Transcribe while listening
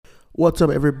What's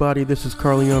up, everybody? This is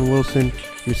Carleon Wilson,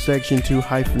 your Section 2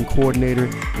 Hyphen Coordinator,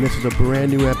 and this is a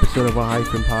brand new episode of our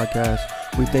Hyphen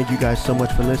Podcast. We thank you guys so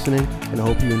much for listening, and I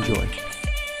hope you enjoy.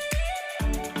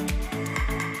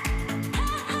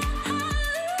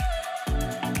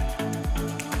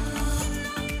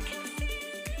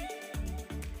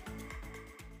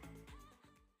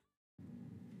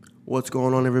 What's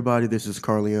going on, everybody? This is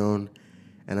Carleon,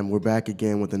 and we're back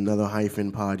again with another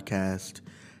Hyphen Podcast.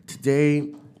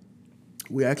 Today,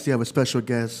 we actually have a special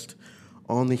guest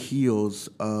on the heels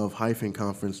of Hyphen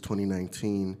Conference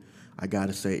 2019. I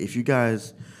gotta say, if you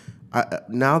guys,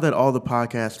 now that all the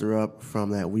podcasts are up from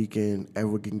that weekend,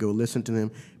 everyone can go listen to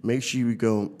them. Make sure you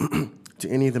go to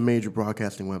any of the major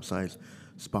broadcasting websites,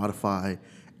 Spotify,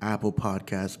 Apple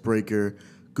Podcasts, Breaker,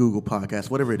 Google Podcasts,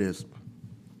 whatever it is.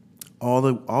 All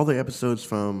the episodes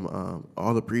from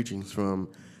all the preachings from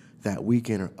that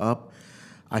weekend are up.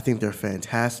 I think they're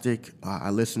fantastic. I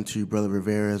listened to Brother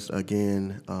Rivera's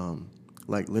again,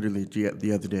 like literally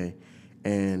the other day,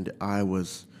 and I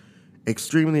was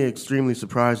extremely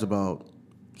surprised about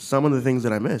some of the things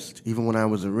that I missed, even when I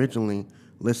was originally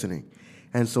listening.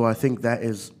 And so I think that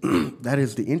is that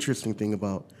is the interesting thing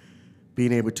about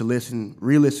being able to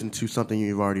re-listen to something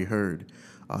you've already heard,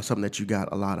 something that you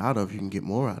got a lot out of. You can get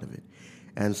more out of it.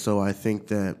 And so I think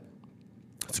that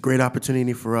it's a great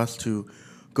opportunity for us to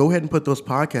go ahead and put those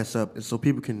podcasts up, and so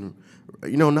people can,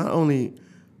 not only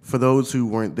for those who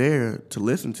weren't there to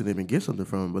listen to them and get something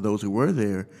from them, but those who were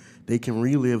there, they can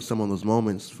relive some of those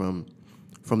moments from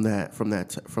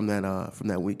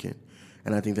that weekend.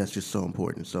 And I think that's just so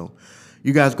important. So,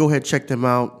 you guys go ahead, check them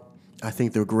out. I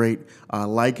think they're great.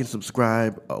 Like and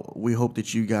subscribe. We hope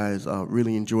that you guys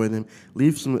really enjoy them.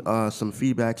 Leave some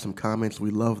feedback, some comments.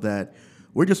 We love that.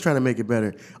 We're just trying to make it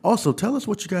better. Also, tell us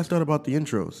what you guys thought about the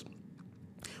intros.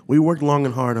 We worked long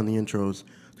and hard on the intros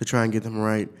to try and get them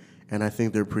right, and I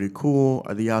think they're pretty cool.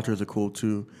 The outros are cool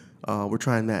too. We're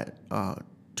trying that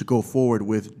to go forward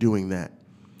with doing that.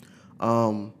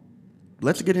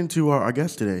 Let's get into our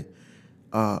guest today.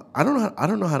 I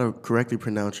don't know how to correctly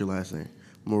pronounce your last name.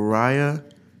 Mariah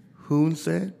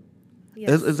Hoonsed?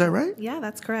 Yes. Is that right? Yeah,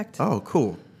 that's correct. Oh,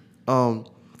 cool.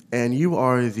 And you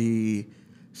are the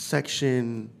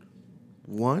Section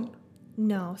 1?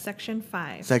 No, Section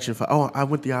 5. Section 5. Oh, I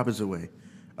went the opposite way.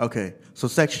 Okay, so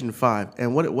Section 5.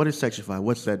 And what is Section 5?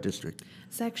 What's that district?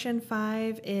 Section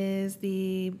 5 is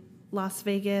the Las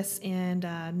Vegas and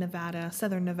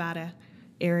Southern Nevada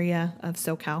area of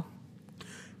SoCal.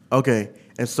 Okay,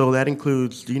 and so that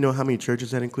includes, do you know how many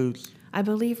churches that includes? I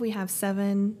believe we have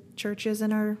 7 churches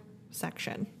in our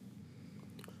section.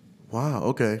 Wow,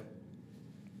 okay.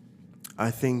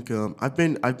 I think I've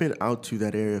been out to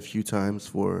that area a few times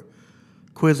for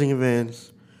quizzing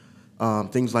events,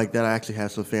 things like that. I actually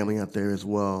have some family out there as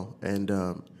well. And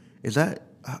is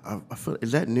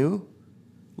that new?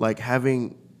 Like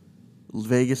having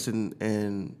Vegas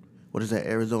and what is that,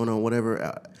 Arizona or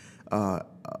whatever,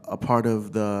 a part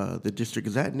of the district,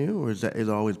 is that new, or has it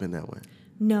always been that way?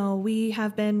 No, we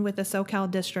have been with the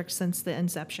SoCal district since the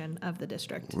inception of the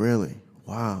district. Really?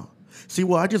 Wow. See,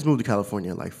 well, I just moved to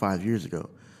California like 5 years ago,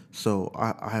 so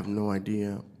I have no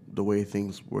idea the way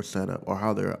things were set up or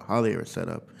how they were set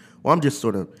up. Well, I'm just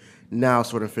sort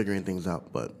of figuring things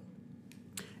out. But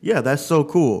yeah, that's so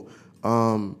cool.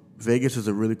 Vegas is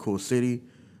a really cool city.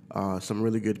 Some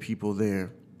really good people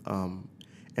there.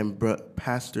 And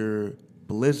Pastor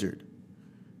Blizzard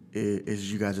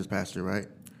is you guys' pastor, right?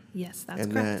 Yes, that's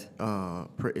and correct. And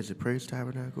that is it Praise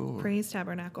Tabernacle? Praise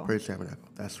Tabernacle. Praise Tabernacle.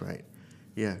 That's right.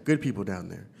 Yeah, good people down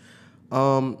there.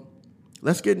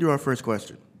 Let's get into our first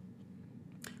question.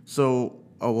 So,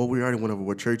 we already went over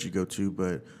what church you go to,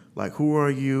 but like, who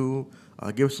are you?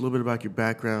 Give us a little bit about your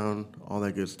background, all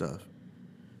that good stuff.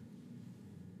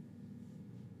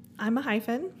 I'm a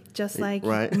hyphen, just like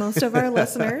right. most of our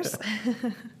listeners.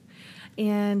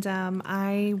 And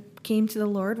I came to the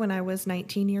Lord when I was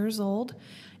 19 years old,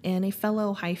 and a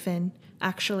fellow hyphen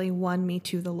actually won me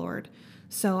to the Lord.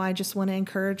 So I just want to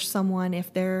encourage someone,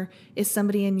 if there is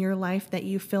somebody in your life that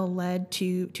you feel led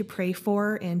to pray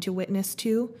for and to witness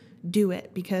to, do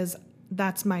it, because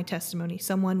that's my testimony.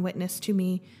 Someone witnessed to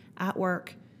me at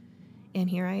work, and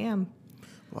here I am.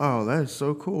 Wow, that is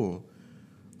so cool.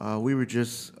 I was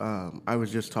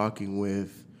just talking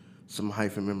with some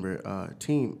hyphen member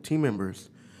team members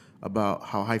about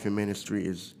how hyphen ministry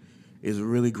is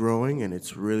really growing, and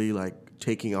it's really like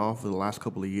taking off for the last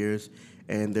couple of years.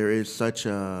 And there is such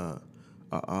there's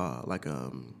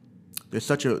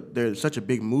such a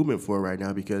big movement for it right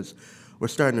now, because we're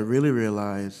starting to really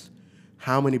realize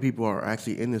how many people are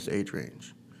actually in this age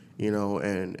range.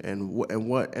 and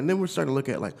then we're starting to look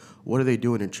at like what are they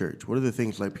doing in church? What are the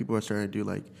things like people are starting to do?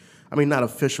 Like, I mean, not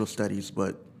official studies,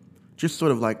 but just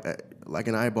sort of like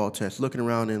an eyeball test, looking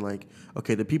around and like,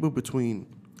 okay, the people between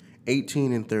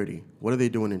 18 and 30, what are they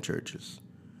doing in churches?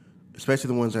 Especially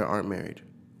the ones that aren't married.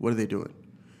 What are they doing?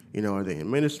 Are they in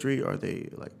ministry? Are they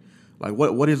like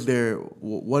what is their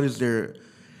what's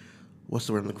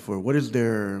the word I'm looking for? What is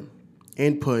their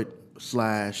input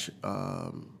slash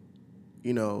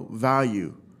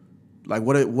value? Like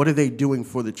what are they doing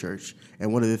for the church,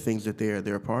 and what are the things that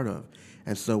they're a part of?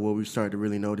 And so what we started to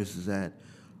really notice is that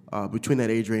between that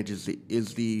age range is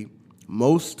the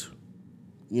most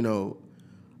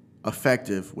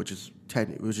effective, which is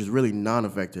really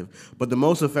non-effective, but the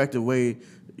most effective way,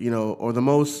 or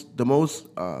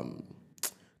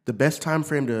the best time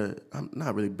frame to,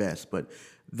 not really best, but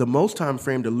the most time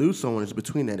frame to lose someone is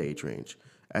between that age range,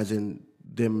 as in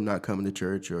them not coming to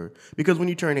church, or because when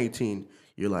you turn 18,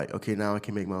 you're like, okay, now I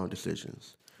can make my own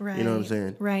decisions. Right. You know what I'm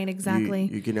saying? Right, exactly.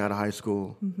 You're getting out of high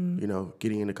school,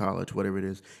 getting into college, whatever it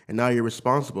is, and now you're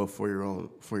responsible for your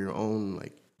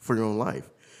own life.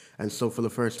 And so for the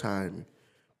first time,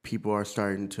 people are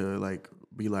starting to like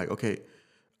be like, okay,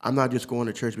 I'm not just going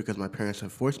to church because my parents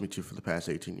have forced me to for the past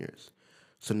 18 years.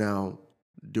 So now,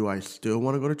 do I still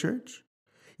want to go to church?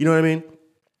 You know what I mean?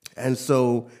 And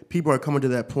so people are coming to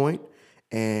that point,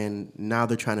 and now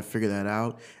they're trying to figure that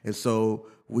out. And so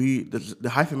the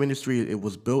hyphen ministry, it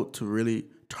was built to really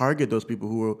target those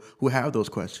people who have those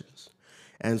questions.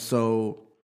 And so,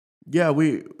 yeah,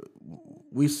 we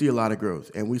see a lot of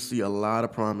growth, and we see a lot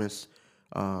of promise.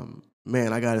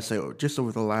 Man, I gotta say, just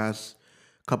over the last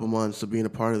couple months of being a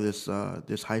part of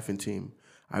this hyphen team,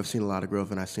 I've seen a lot of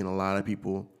growth, and I've seen a lot of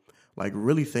people like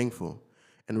really thankful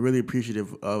and really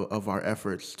appreciative of our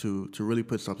efforts to really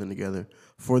put something together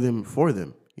for them.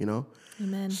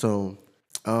 Amen. So,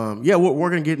 yeah, we're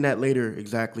gonna get in that later.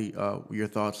 Exactly, your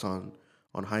thoughts on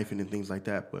hyphen and things like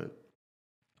that. But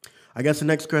I guess the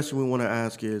next question we want to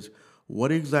ask is,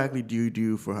 what exactly do you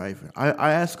do for hyphen?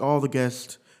 I ask all the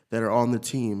guests that are on the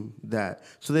team that,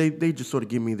 so they just sort of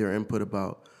give me their input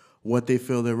about what they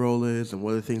feel their role is and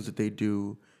what are the things that they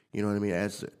do. You know what I mean?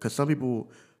 Because some people,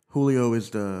 Julio is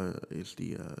the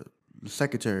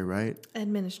secretary, right?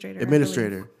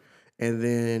 Administrator. And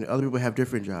then other people have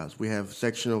different jobs. We have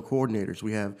sectional coordinators.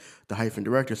 We have the hyphen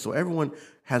director. So everyone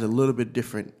has a little bit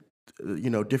different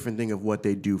thing of what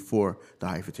they do for the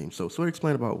hyphen team. So sort of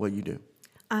explain about what you do.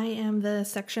 I am the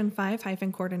Section 5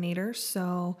 hyphen coordinator,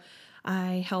 so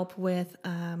I help with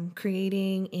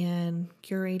creating and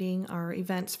curating our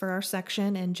events for our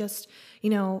section, and just,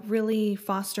 really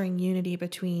fostering unity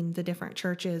between the different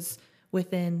churches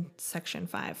within Section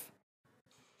 5.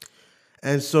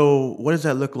 And so what does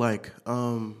that look like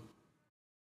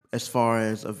as far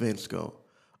as events go?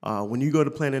 When you go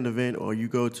to plan an event or you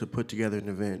go to put together an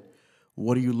event,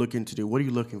 what are you looking to do? What are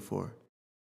you looking for?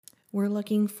 We're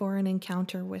looking for an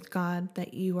encounter with God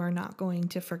that you are not going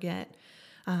to forget.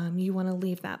 You want to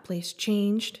leave that place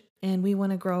changed, and we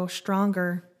want to grow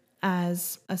stronger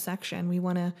as a section. We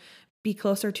want to be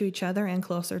closer to each other and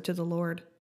closer to the Lord.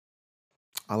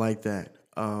 I like that.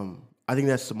 I think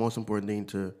that's the most important thing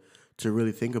to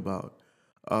really think about.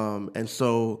 And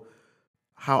so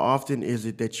how often is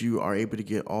it that you are able to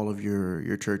get all of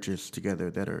your churches together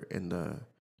that are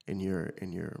in your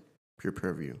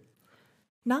purview?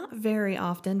 Not very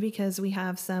often, because we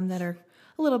have some that are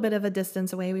a little bit of a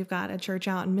distance away. We've got a church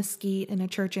out in Mesquite and a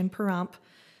church in Pahrump.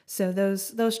 So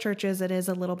those churches, it is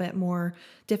a little bit more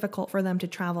difficult for them to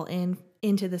travel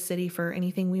into the city for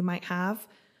anything we might have.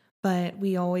 But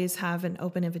we always have an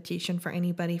open invitation for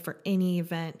anybody for any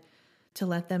event to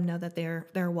let them know that they're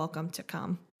welcome to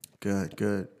come.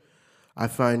 Good. I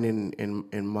find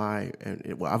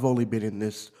I've only been in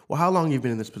this. Well, how long have you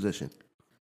been in this position?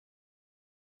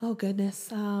 Oh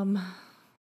goodness,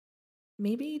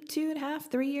 maybe 2.5,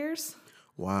 3 years.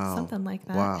 Wow, something like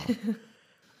that. Wow,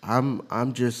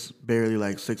 I'm just barely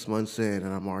like 6 months in,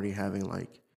 and I'm already having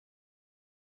like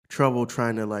trouble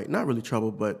trying to, like, not really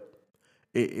trouble, but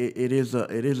it is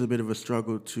a bit of a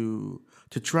struggle to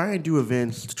try and do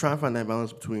events, to try and find that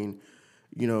balance between,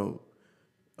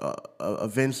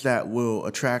 events that will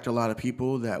attract a lot of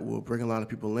people, that will bring a lot of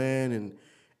people in,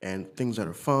 and things that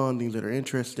are fun, things that are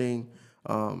interesting.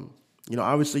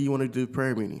 Obviously you want to do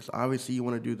prayer meetings. Obviously you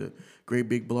want to do the great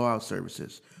big blowout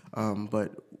services.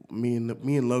 But me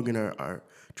and Logan are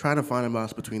trying to find a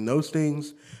balance between those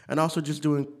things, and also just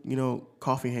doing,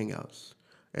 coffee hangouts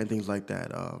and things like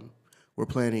that. We're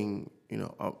planning,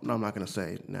 no, I'm not going to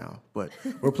say now, but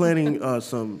we're planning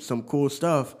some cool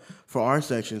stuff for our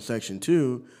section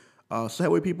 2. So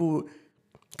that way people,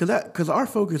 Because our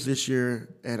focus this year,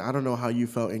 and I don't know how you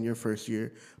felt in your first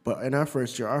year, but in our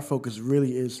first year, our focus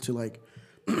really is to like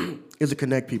is to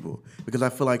connect people. Because I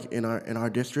feel like in our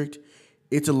district,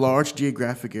 it's a large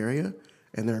geographic area,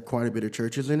 and there are quite a bit of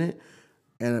churches in it,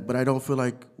 but I don't feel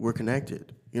like we're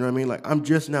connected. You know what I mean? Like I'm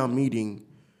just now meeting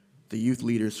the youth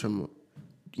leaders from,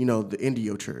 the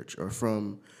Indio Church or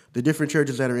from the different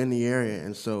churches that are in the area,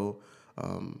 and so.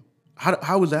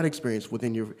 How was that experience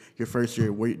within your first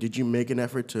year? Did you make an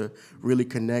effort to really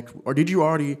connect, or did you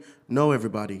already know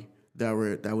everybody that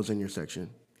was in your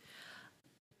section?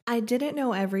 I didn't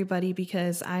know everybody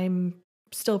because I'm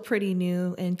still pretty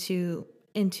new into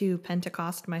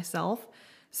Pentecost myself.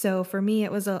 So for me,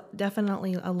 it was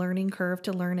definitely a learning curve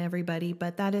to learn everybody.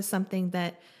 But that is something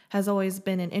that has always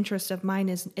been an interest of mine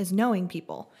is knowing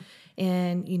people,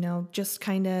 and just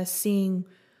kind of seeing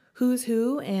who's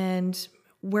who and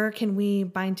where can we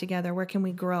bind together, where can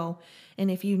we grow, and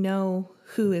if you know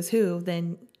who is who,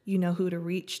 then you know who to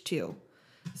reach to.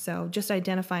 So just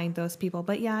identifying those people.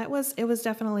 But yeah, it was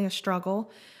definitely a struggle,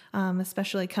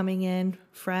 especially coming in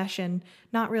fresh and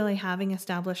not really having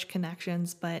established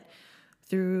connections. But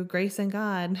through grace and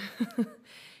God,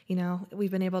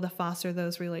 we've been able to foster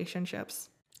those relationships.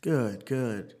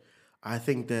 Good. I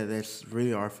think that's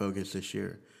really our focus this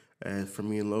year. For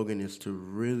me and Logan, is to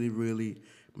really, really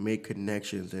make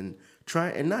connections and try,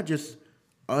 and not just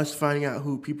us finding out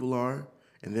who people are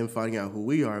and them finding out who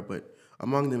we are, but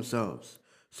among themselves.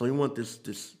 So we want this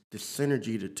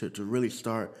synergy to really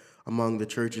start among the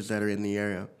churches that are in the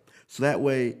area. So that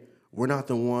way we're not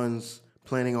the ones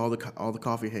planning all the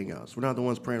coffee hangouts. We're not the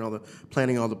ones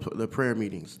planning all the prayer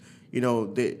meetings.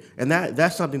 And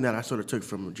that's something that I sort of took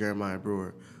from Jeremiah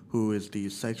Brewer, who is the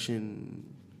Section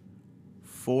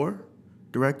 4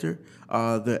 director,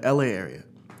 the LA area.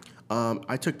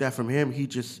 I took that from him.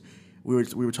 We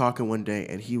were talking one day,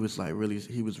 and he was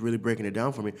really breaking it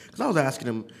down for me, because I was asking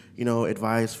him,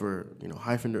 advice for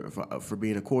hyphen for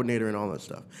being a coordinator and all that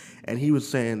stuff, and he was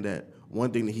saying that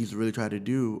one thing that he's really tried to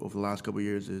do over the last couple of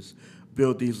years is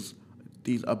build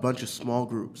a bunch of small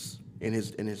groups in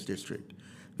his district.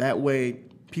 That way,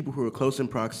 people who are close in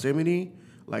proximity,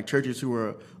 like the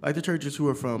churches who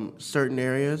are from certain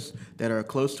areas that are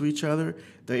close to each other,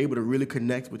 they're able to really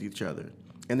connect with each other,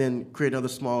 and then create another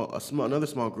small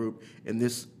group in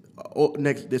this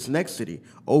next city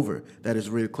over that is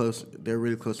really close. They're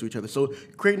really close to each other. So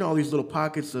creating all these little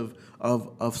pockets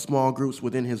of small groups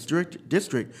within his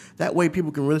district. That way,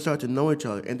 people can really start to know each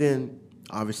other, and then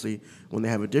obviously when they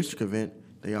have a district event,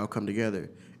 they all come together.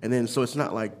 And then so it's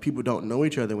not like people don't know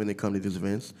each other when they come to these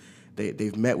events.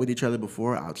 They've met with each other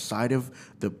before outside of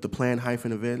the planned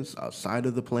hyphen events, outside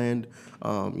of the planned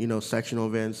sectional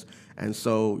events, and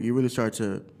so you really start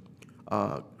to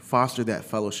foster that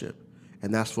fellowship,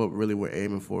 and that's what really we're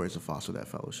aiming for, is to foster that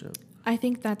fellowship. I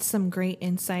think that's some great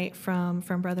insight from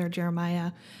Brother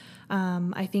Jeremiah.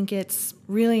 I think it's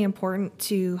really important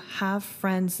to have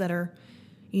friends that are,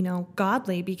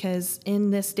 godly, because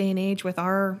in this day and age with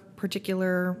our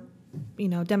particular,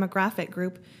 demographic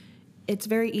group, it's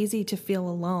very easy to feel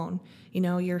alone.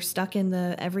 You're stuck in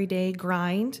the everyday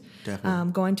grind,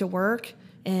 going to work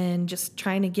and just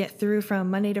trying to get through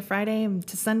from Monday to Friday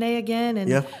to Sunday again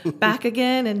and back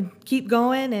again and keep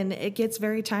going. And it gets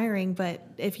very tiring. But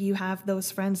if you have those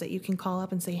friends that you can call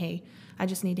up and say, hey, I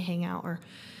just need to hang out, or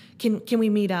can we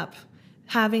meet up?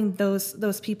 Having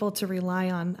those people to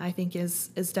rely on, I think, is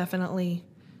definitely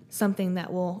something that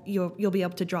you'll be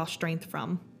able to draw strength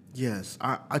from. Yes,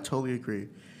 I totally agree.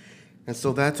 And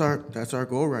so that's our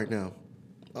goal right now.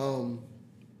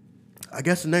 I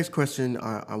guess the next question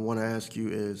I want to ask you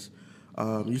is,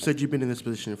 you said you've been in this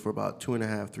position for about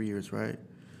 2.5, 3 years, right?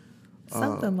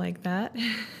 Something like that.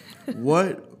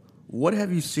 What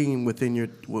have you seen within your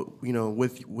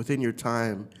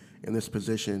time in this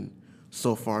position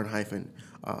so far in hyphen?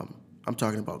 I'm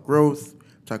talking about growth.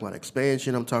 I'm talking about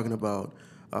expansion. I'm talking about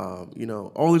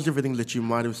all these different things that you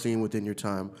might have seen within your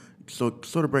time. So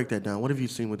sort of break that down. What have you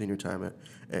seen within your time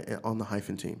on the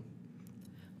hyphen team?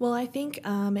 Well, I think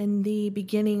in the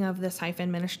beginning of this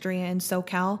hyphen ministry in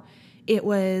SoCal, it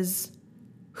was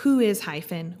who is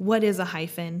hyphen, what is a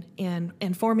hyphen,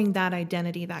 and forming that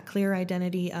identity, that clear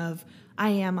identity of I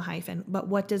am a hyphen, but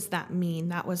what does that mean?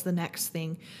 That was the next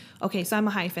thing. Okay, so I'm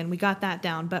a hyphen. We got that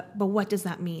down, but what does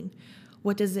that mean?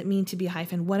 What does it mean to be a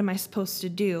hyphen? What am I supposed to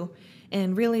do?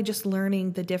 And really just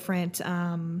learning the different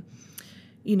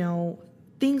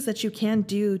things that you can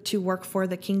do to work for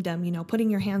the kingdom, putting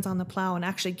your hands on the plow and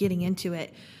actually getting into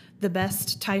it. The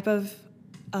best type of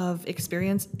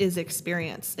experience is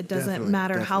experience. It doesn't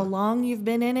matter how long you've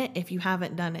been in it if you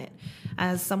haven't done it.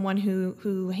 As someone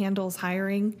who handles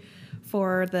hiring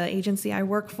for the agency I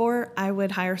work for, I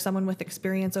would hire someone with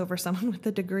experience over someone with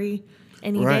a degree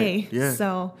any day. Yeah.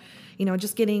 So,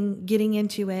 just getting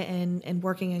into it and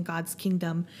working in God's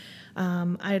kingdom.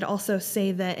 I'd also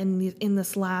say that in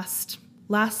this last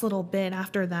little bit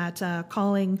after that,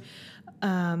 calling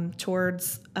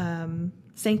towards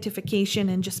sanctification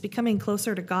and just becoming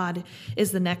closer to God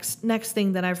is the next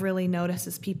thing that I've really noticed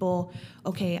is people,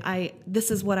 okay, this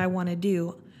is what I want to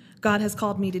do. God has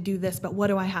called me to do this, but what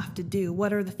do I have to do?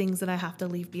 What are the things that I have to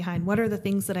leave behind? What are the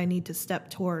things that I need to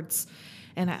step towards?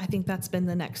 And I think that's been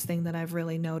the next thing that I've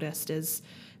really noticed is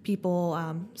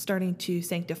people starting to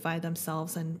sanctify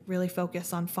themselves and really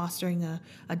focus on fostering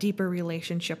a deeper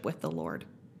relationship with the Lord.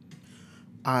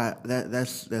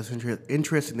 That's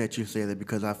interesting that you say that,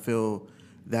 because I feel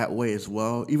that way as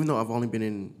well. Even though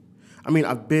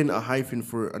I've been a hyphen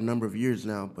for a number of years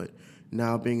now, but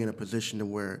now being in a position to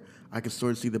where I can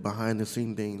sort of see the behind the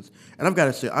scene things. And I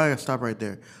gotta stop right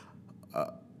there.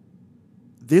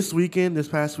 This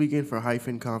past weekend for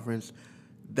Hyphen Conference,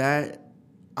 that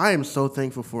I am so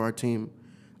thankful for our team.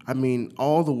 I mean,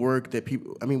 all the work that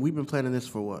we've been planning this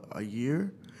for a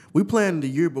year? We planned the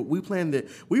year, but we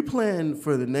planned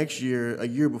for the next year a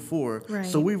year before. Right.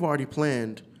 So we've already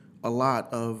planned a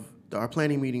lot of our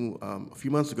planning meeting a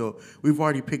few months ago. We've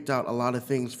already picked out a lot of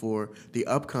things for the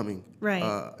upcoming,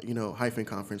 Hyphen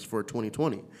Conference for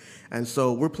 2020. And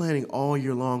so we're planning all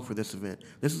year long for this event.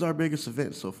 This is our biggest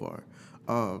event so far.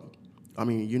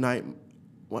 Unite,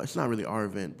 well, it's not really our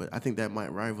event, but I think that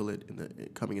might rival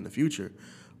it coming in the future.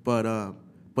 But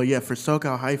yeah, for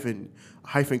SoCal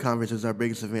Hyphen Conference is our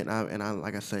biggest event, and I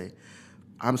like I say,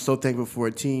 I'm so thankful for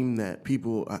a team that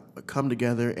people come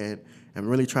together and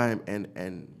really try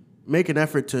and make an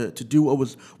effort to do what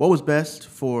was best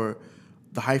for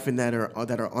the hyphen that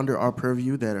are under our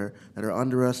purview, that are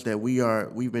under us, that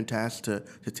we've been tasked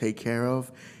to take care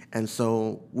of. And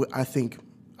so I think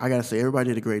I gotta say everybody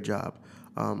did a great job,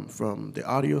 from the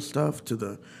audio stuff to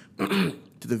the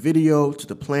to the video, to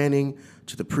the planning,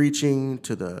 to the preaching,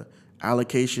 to the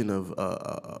allocation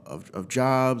of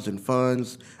jobs and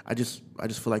funds. I just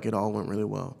feel like it all went really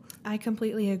well. I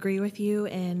completely agree with you,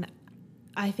 and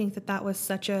I think that was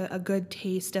such a good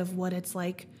taste of what it's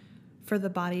like for the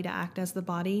body to act as the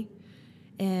body.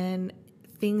 And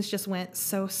things just went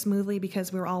so smoothly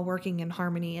because we were all working in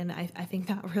harmony. And I think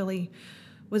that really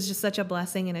was just such a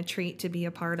blessing and a treat to be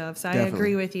a part of. So Definitely. I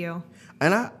agree with you.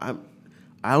 And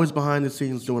I was behind the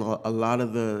scenes doing a lot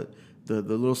of the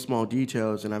little small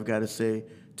details. And I've got to say,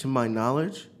 to my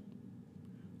knowledge,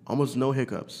 almost no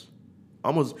hiccups.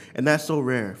 And that's so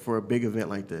rare for a big event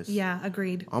like this. Yeah,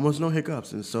 agreed. Almost no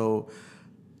hiccups. And so,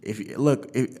 if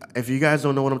you guys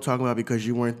don't know what I'm talking about because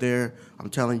you weren't there, I'm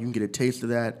telling you, you can get a taste of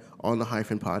that on the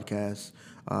Hyphen podcast.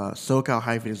 SoCal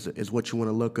Hyphen is what you want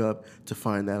to look up to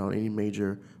find that on any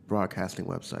major broadcasting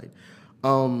website.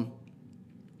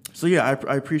 So yeah,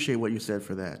 I appreciate what you said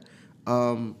for that.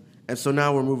 And so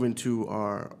now we're moving to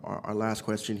our last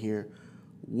question here.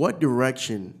 What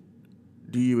direction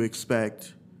do you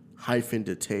expect Hyphen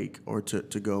to take or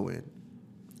to go in?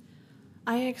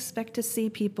 I expect to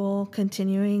see people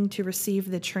continuing to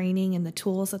receive the training and the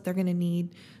tools that they're going to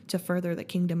need to further the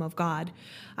kingdom of God.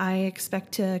 I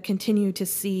expect to continue to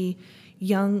see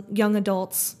young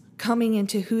adults coming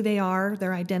into who they are,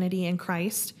 their identity in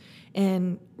Christ,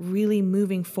 and really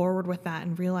moving forward with that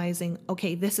and realizing,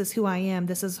 okay, this is who I am.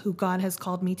 This is who God has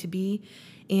called me to be,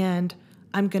 and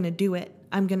I'm going to do it.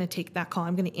 I'm going to take that call.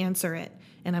 I'm going to answer it,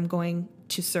 and I'm going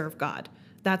to serve God.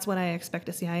 That's what I expect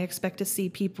to see. I expect to see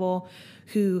people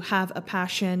who have a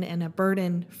passion and a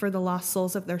burden for the lost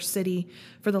souls of their city,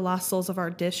 for the lost souls of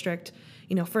our district,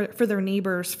 for their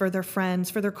neighbors, for their friends,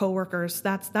 for their coworkers.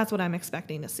 That's what I'm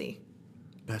expecting to see.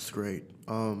 That's great.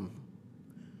 Going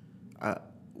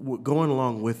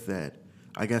along with that,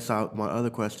 I guess my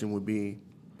other question would be,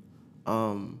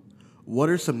 what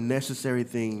are some necessary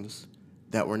things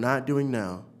that we're not doing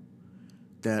now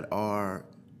that are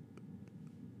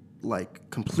like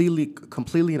completely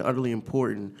and utterly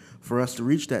important for us to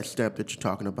reach that step that you're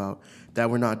talking about that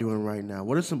we're not doing right now?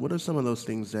 What are some of those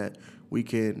things that we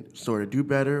can sort of do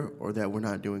better or that we're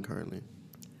not doing currently?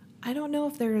 I don't know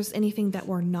if there's anything that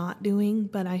we're not doing,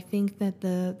 but I think that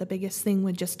the biggest thing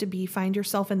would just to be find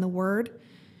yourself in the Word,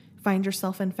 find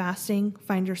yourself in fasting,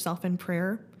 find yourself in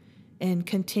prayer, and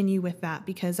continue with that.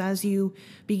 Because as you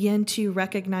begin to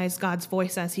recognize God's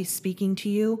voice as He's speaking to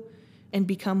you and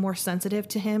become more sensitive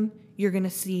to Him, you're going to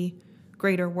see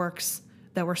greater works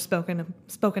that were spoken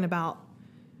about.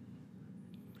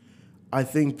 I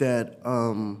think that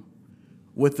along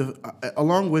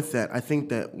with that, I think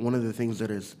that one of the things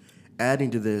that is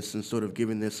adding to this and sort of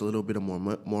giving this a little bit of more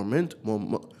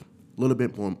little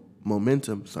bit more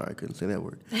momentum. Sorry, I couldn't say that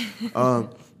word. A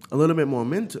little bit more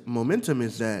momentum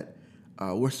is that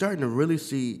we're starting to really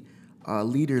see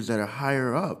leaders that are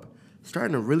higher up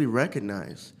starting to really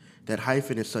recognize that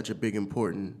hyphen is such a big,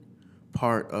 important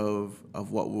part of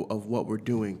what we're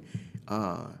doing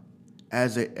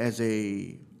as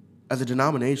a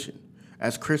denomination,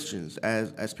 as Christians,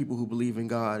 as people who believe in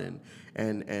God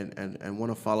and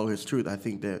want to follow His truth. I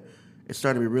think that it's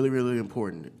starting to be really, really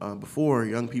important. Before,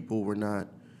 young people were not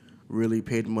really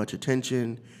paid much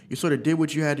attention. You sort of did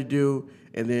what you had to do,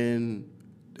 and then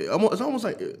it's almost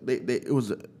like there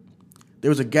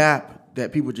was a gap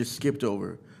that people just skipped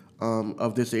over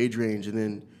of this age range, and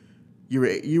then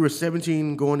you were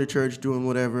 17, going to church, doing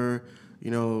whatever,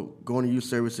 going to youth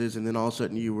services, and then all of a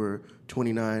sudden you were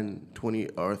 29, 20,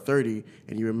 or 30,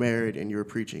 and you were married and you were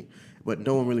preaching. But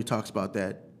no one really talks about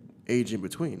that age in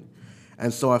between.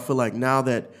 And so I feel like now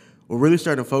that we're really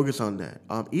starting to focus on that,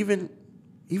 even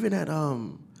at,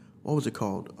 what was it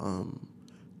called?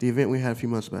 The event we had a few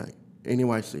months back,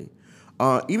 NAYC.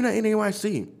 Even at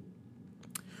NAYC,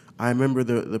 I remember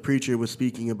the preacher was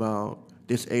speaking about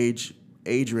this age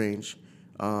range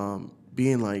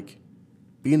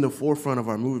being the forefront of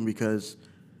our movement, because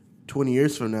 20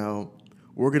 years from now,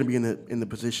 we're going to be in the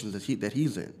positions that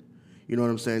he's in. You know what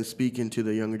I'm saying? Speaking to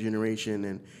the younger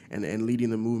generation and leading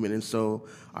the movement. And so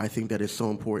I think that it's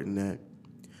so important that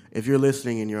if you're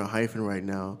listening and you're a hyphen right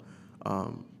now,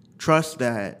 trust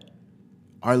that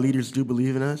our leaders do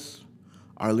believe in us.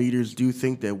 Our leaders do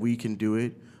think that we can do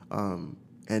it. And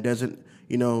it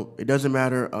doesn't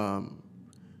matter.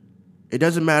 It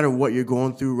doesn't matter what you're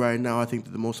going through right now. I think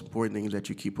that the most important thing is that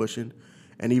you keep pushing.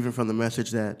 And even from the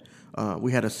message that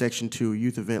we had a Section 2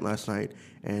 youth event last night,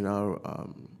 and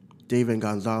David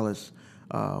Gonzalez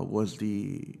was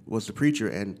the preacher,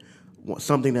 and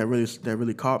something that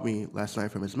really caught me last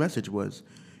night from his message was,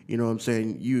 you know what I'm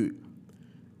saying,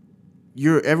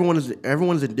 everyone is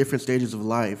in different stages of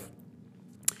life,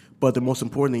 but the most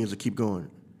important thing is to keep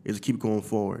going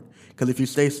forward. Because if you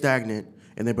stay stagnant,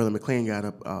 and then Brother McLean got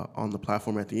up on the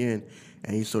platform at the end,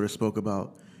 and he sort of spoke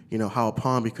about, how a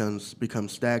pond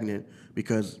becomes stagnant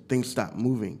because things stop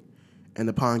moving, and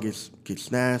the pond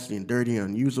gets nasty and dirty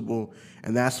and unusable,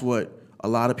 and that's what a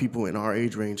lot of people in our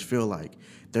age range feel like.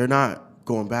 They're not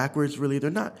going backwards, really. They're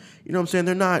not,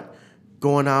 they're not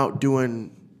going out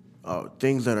doing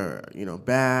things that are,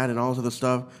 bad and all this other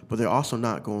stuff, but they're also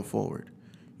not going forward,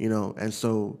 and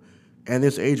so, and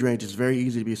this age range is very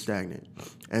easy to be stagnant.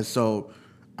 And so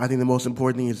I think the most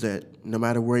important thing is that no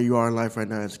matter where you are in life right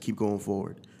now, is to keep going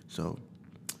forward. So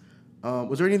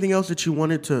was there anything else that you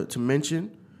wanted to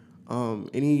mention?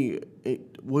 We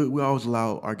always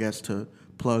allow our guests to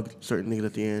plug certain things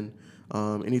at the end.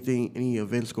 Any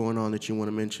events going on that you want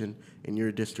to mention in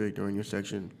your district or in your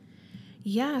section?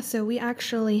 Yeah, so we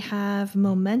actually have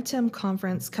Momentum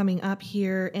Conference coming up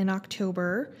here in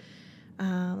October.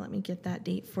 Let me get that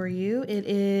date for you. It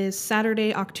is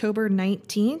Saturday, October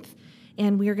 19th,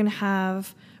 and we are going to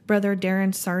have Brother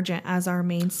Darren Sargent as our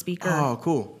main speaker. Oh,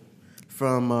 cool.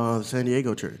 From San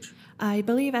Diego Church. I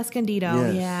believe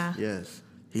Escondido, yes, Yes,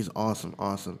 he's awesome.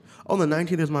 Oh, the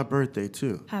 19th is my birthday,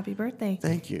 too. Happy birthday.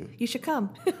 Thank you. You should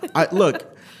come.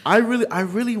 I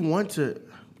really want to.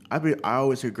 I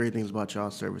always hear great things about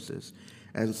y'all's services,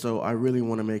 and so I really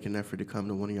want to make an effort to come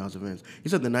to one of y'all's events. You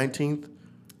said the 19th?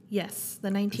 Yes, the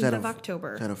 19th of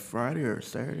October. Is that a Friday or a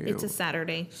Saturday? It's a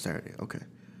Saturday. Saturday,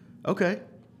 okay.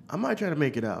 I might try to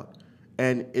make it out.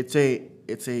 And it's a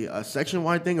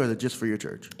section-wide thing, or is it just for your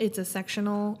church? It's a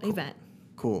sectional event.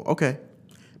 Cool. Okay.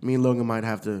 Me and Logan might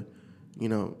have to,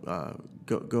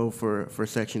 go for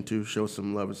Section 2, show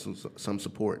some love and some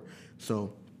support.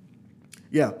 So,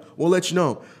 yeah, we'll let you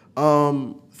know.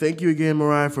 Thank you again,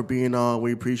 Mariah, for being on.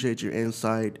 We appreciate your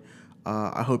insight.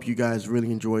 I hope you guys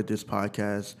really enjoyed this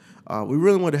podcast. We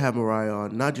really want to have Mariah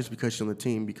on, not just because she's on the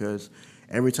team, because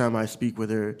every time I speak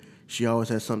with her, she always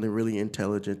has something really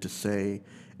intelligent to say,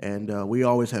 and we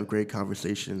always have great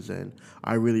conversations, and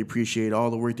I really appreciate all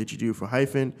the work that you do for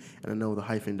Hyphen, and I know the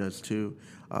Hyphen does too.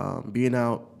 Being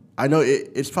out, I know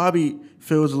it's probably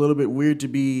feels a little bit weird to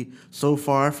be so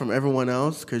far from everyone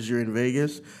else because you're in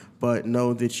Vegas, but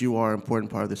know that you are an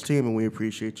important part of this team, and we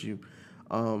appreciate you.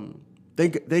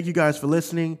 Thank you guys for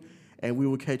listening, and we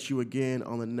will catch you again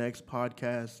on the next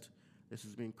podcast. This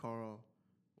has been Carl.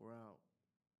 We're out.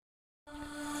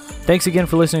 Thanks again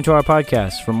for listening to our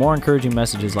podcast. For more encouraging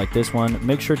messages like this one,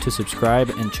 make sure to subscribe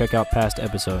and check out past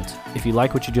episodes. If you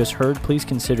like what you just heard, please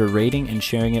consider rating and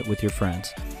sharing it with your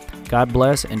friends. God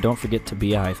bless, and don't forget to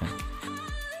be a hyphen.